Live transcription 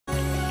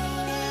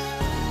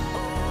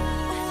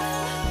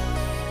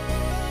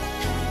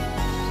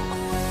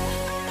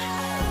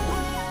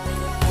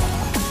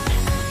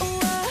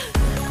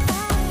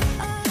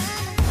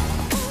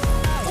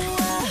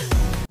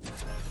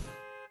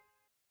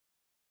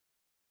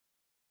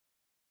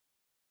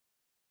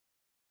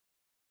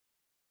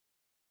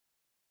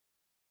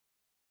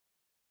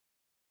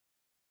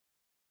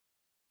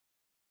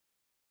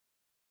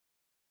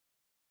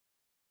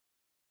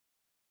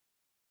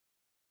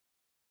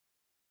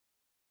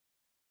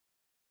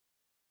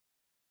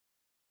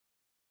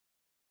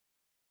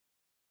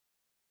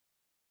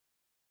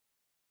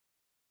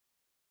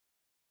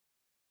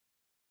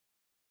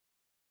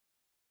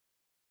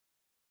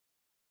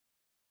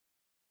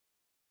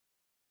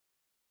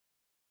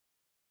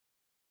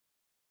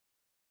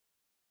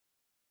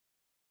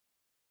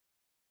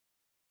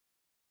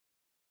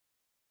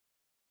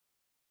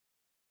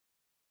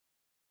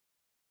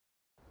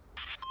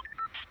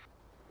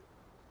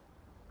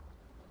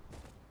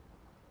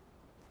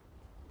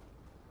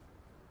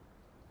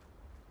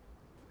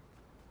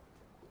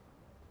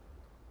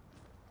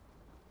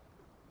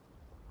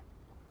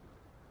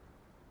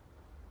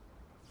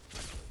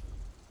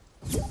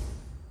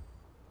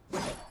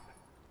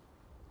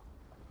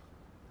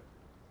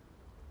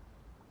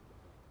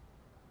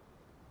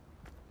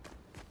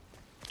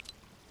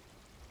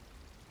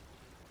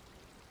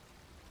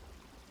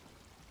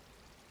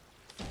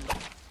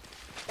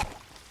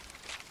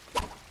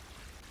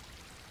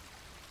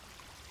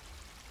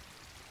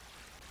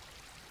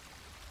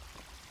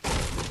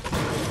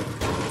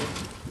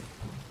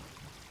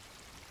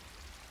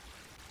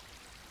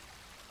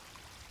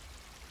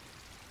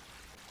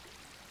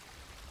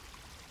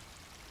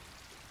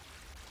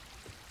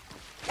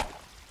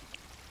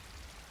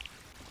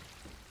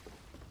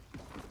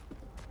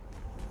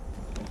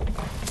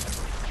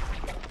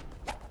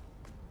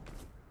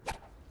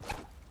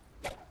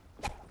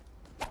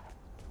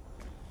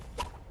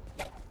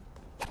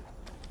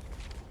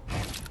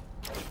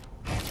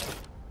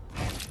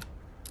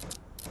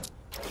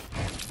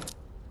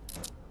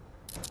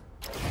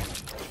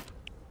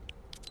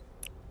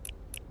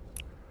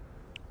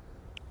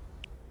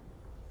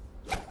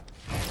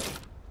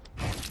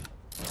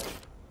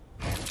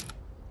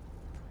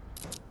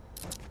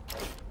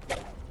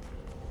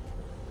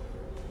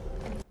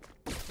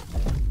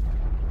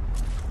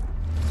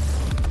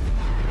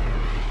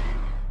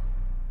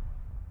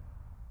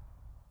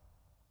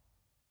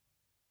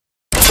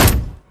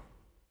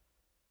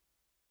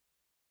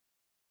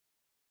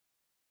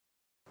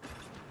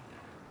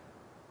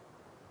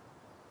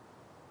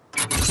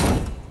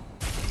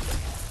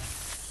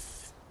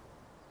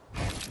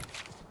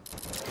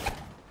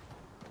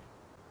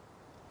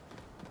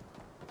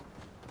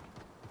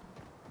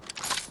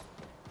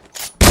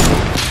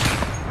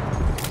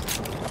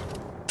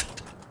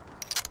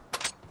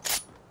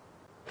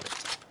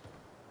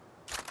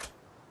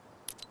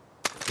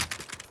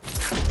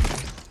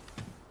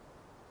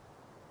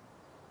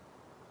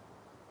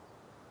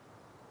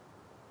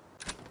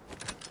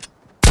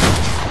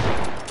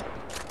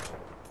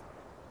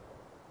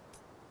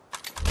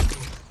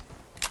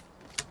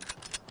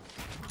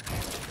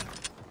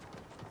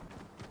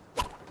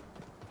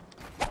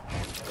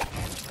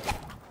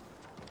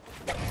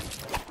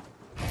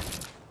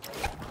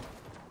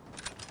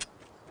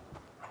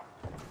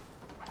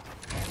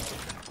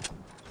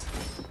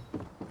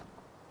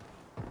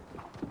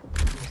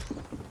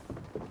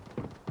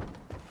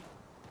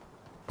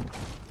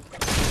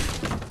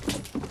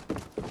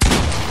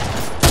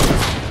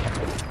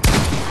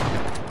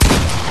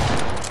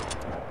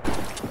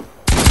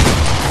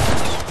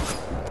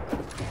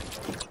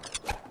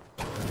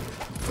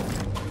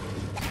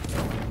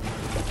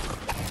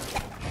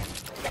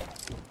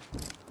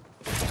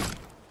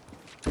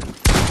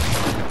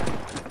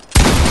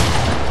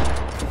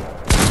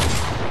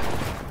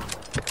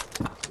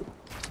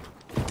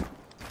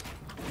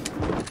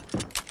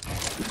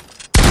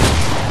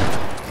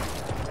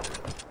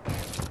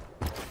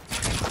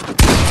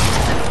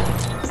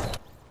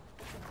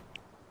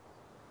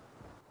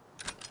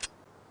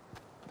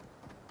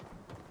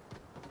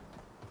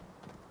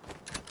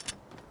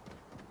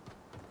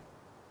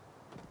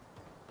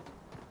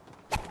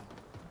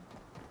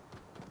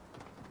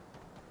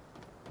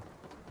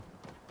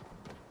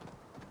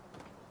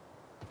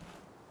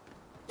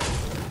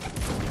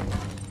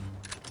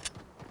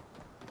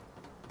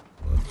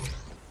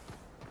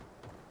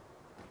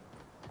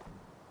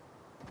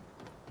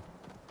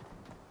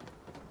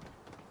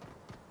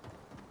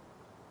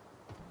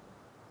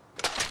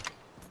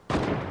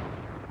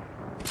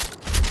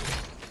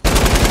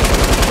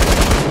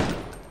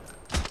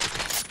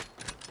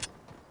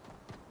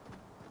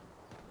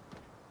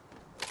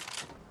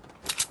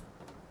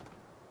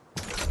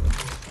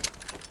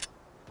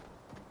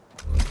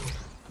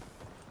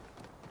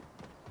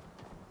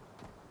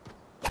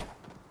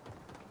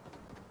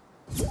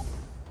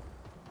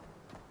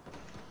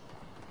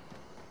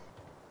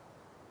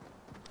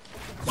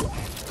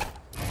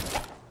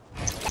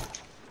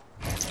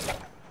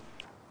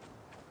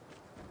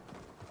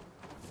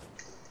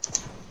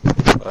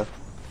What?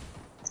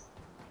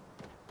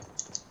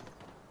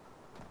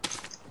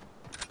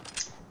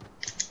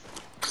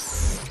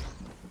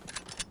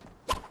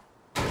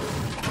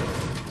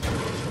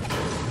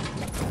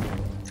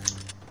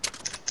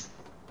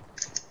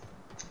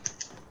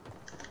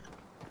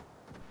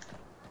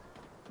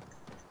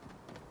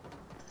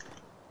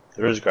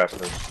 There is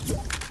grapplers.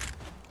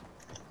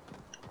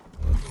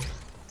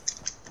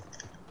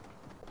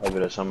 Over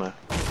there somewhere.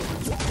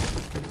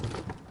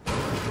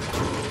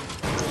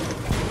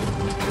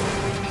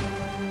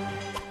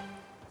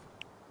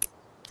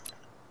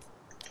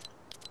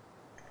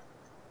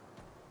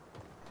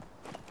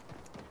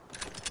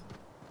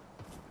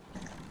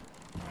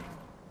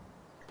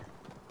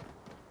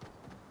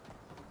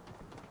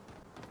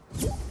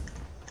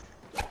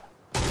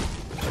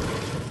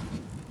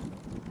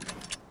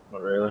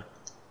 Not really.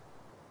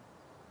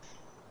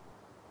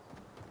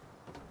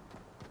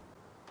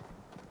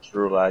 It's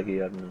real laggy,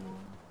 I don't know.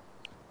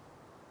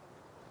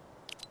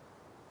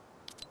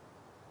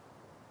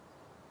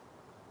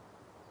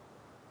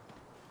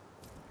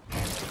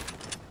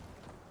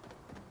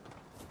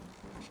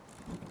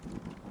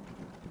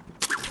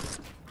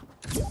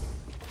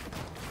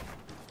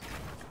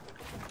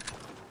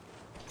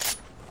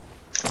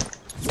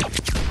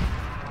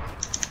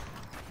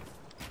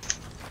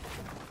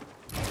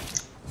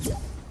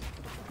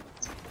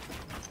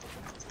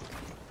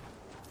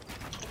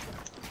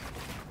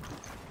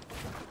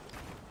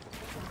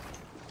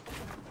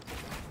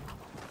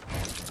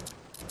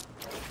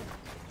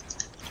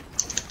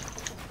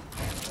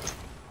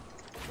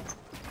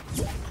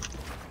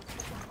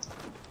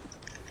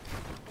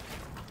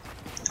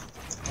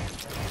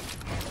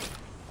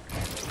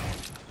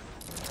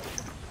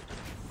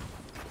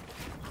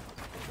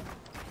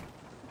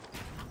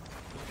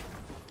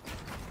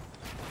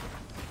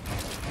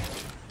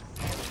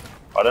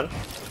 Pardon?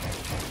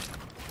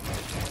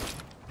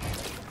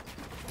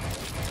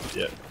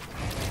 Yeah.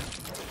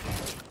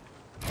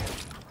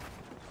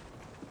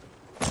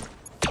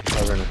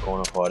 Over in the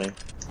corner fighting.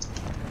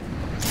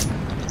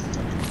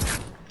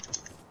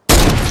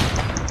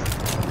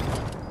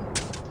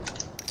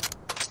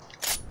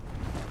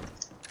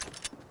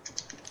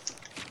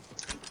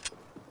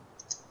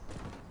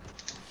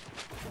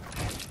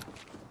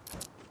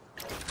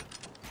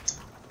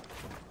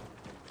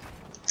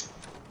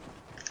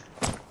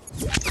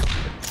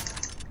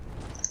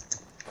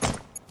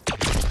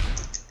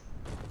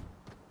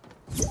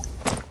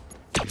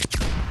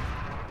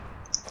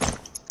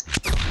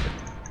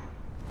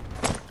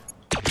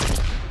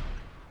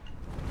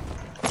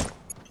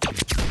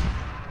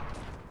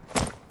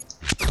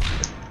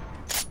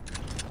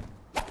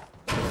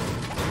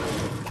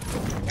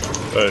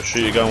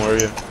 Shoot your gun, where are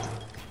you?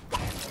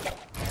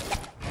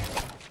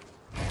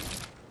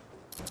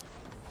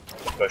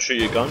 Go shoot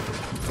your gun.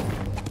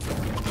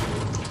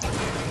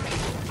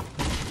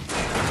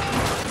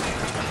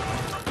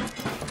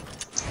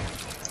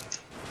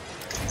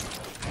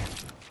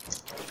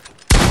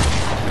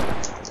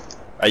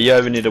 Are you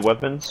over near the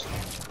weapons?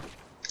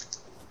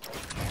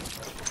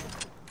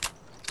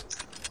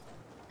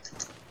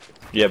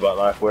 Yeah, but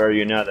like, where are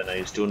you now then? Are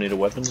you still near the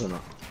weapons or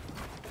not?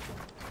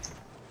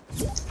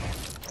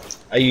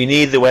 Are you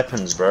near the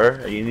weapons, bro?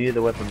 Are you near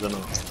the weapons or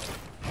not?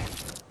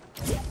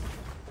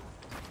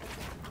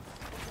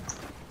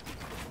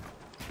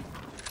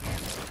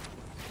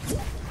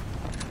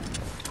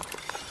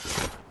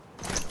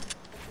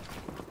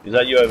 Is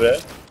that you over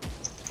there?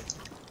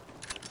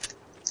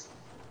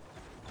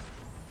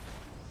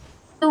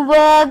 You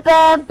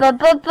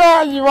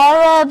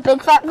are a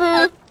big fat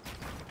man.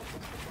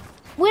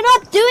 We're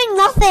not doing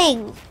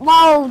nothing.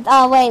 Well,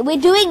 wait,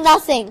 we're doing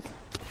nothing.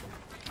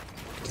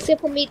 Except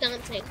for me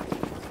dancing.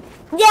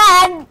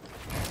 Yeah.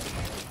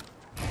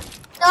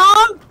 No.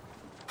 I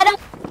don't.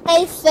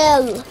 I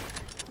fell.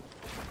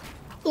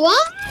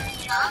 What?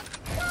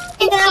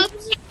 Yeah.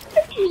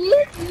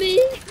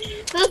 Me,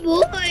 my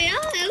boy.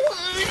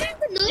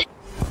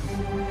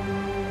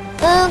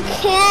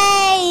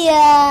 Okay.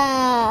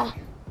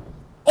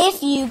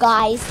 If you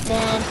guys,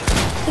 man,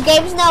 the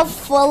game's now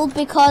full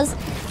because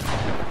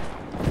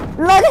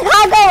look, I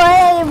can't go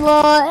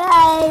anymore.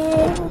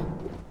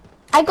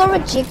 I got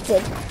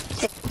rejected.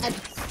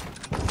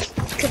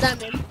 Because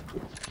I'm in.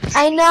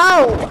 I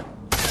know.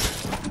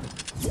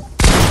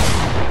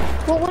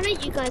 Well, what are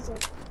you guys in?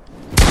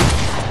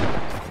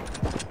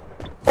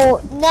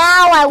 Oh,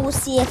 now I will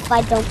see if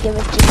I don't get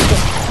rejected.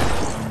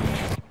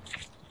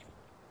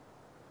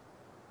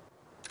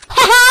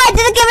 Haha, I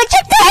didn't get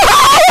rejected!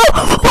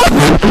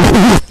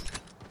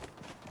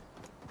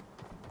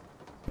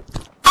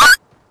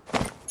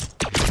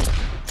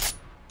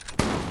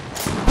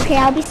 Okay,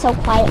 I'll be so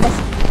quiet.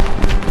 Listen.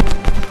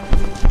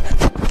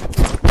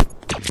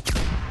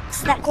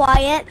 Is that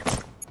quiet?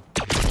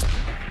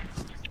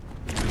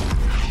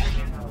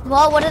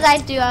 Well, what did I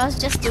do? I was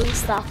just doing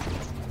stuff.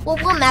 Well,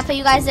 what map are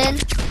you guys in?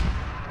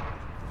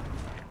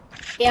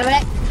 Yeah,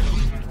 right?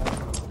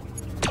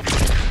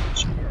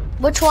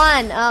 Which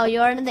one? Oh,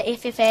 you're in the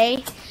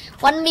FFA.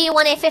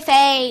 1v1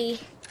 FFA.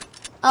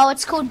 Oh,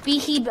 it's called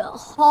Beekeep.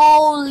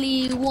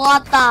 Holy,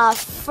 what the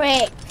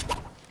frick?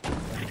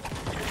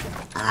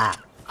 I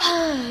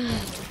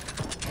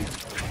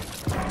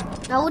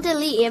will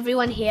delete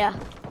everyone here.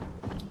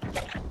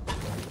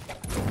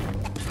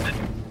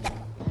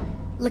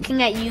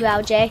 Looking at you,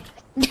 LJ.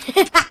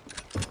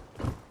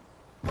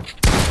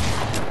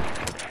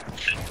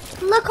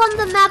 Look on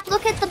the map,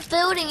 look at the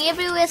building.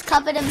 Everywhere's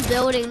covered in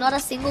building. Not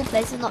a single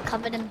place is not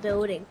covered in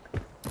building.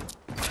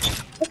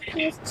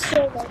 It's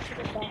so low to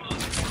the back.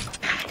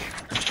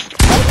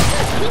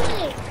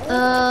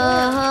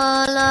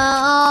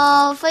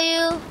 All for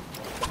you.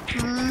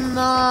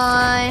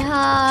 My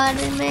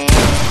heart is made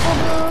for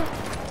blue.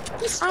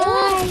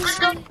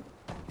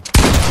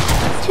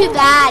 Too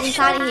bad, he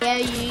can't hear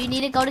you. You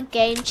need to go to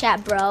game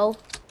chat, bro.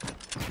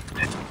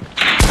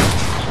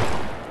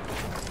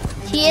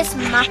 TS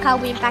Maka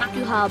went back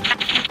to hub.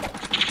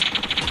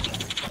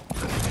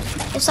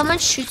 If someone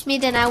shoots me,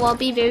 then I won't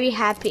be very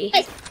happy.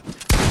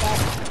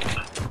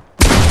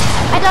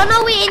 I don't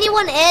know where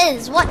anyone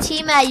is. What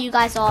team are you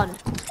guys on?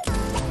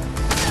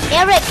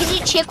 Eric, can you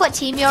check what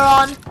team you're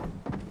on?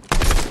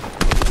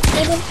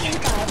 Okay,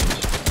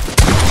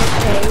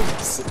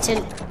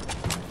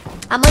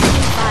 I'm on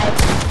team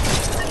 5.